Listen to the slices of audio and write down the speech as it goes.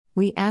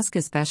We ask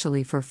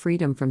especially for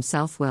freedom from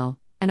self-will,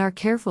 and are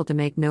careful to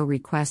make no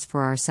request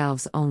for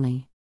ourselves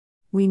only.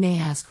 We may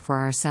ask for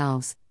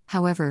ourselves,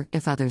 however,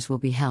 if others will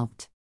be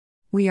helped.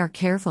 We are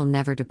careful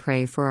never to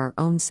pray for our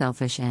own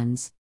selfish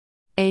ends.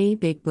 A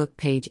Big Book,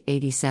 page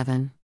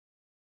 87.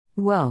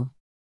 Whoa!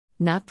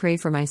 Not pray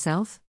for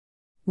myself?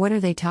 What are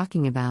they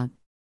talking about?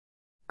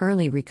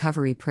 Early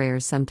recovery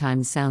prayers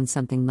sometimes sound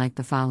something like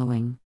the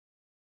following.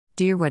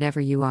 Dear whatever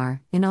you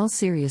are, in all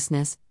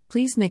seriousness,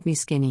 please make me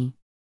skinny.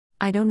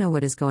 I don't know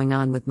what is going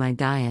on with my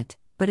diet,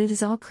 but it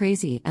is all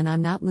crazy and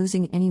I'm not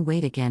losing any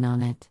weight again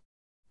on it.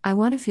 I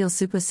want to feel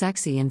super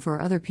sexy and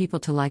for other people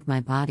to like my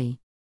body.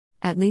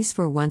 At least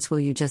for once, will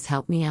you just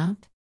help me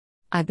out?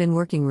 I've been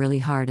working really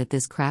hard at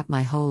this crap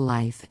my whole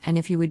life, and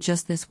if you would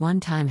just this one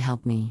time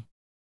help me.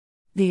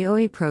 The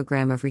OA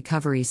program of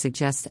recovery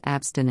suggests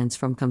abstinence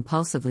from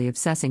compulsively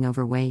obsessing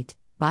over weight,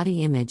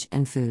 body image,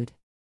 and food.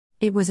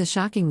 It was a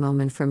shocking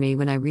moment for me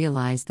when I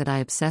realized that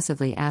I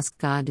obsessively asked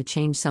God to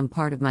change some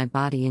part of my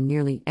body in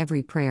nearly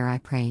every prayer I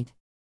prayed.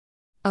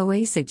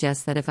 OA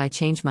suggests that if I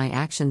change my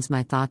actions,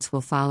 my thoughts will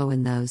follow,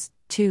 and those,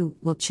 too,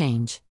 will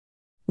change.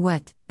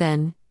 What,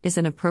 then, is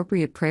an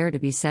appropriate prayer to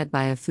be said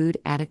by a food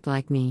addict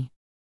like me?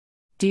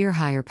 Dear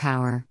Higher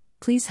Power,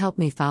 please help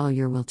me follow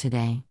your will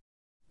today.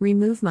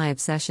 Remove my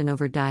obsession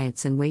over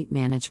diets and weight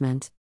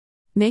management.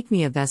 Make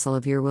me a vessel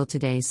of your will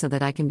today so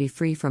that I can be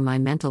free from my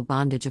mental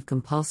bondage of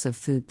compulsive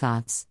food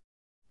thoughts.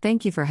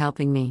 Thank you for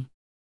helping me.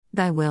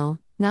 Thy will,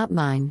 not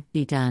mine,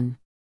 be done.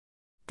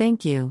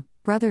 Thank you,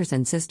 brothers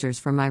and sisters,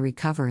 for my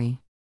recovery.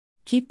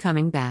 Keep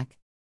coming back.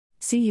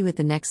 See you at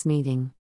the next meeting.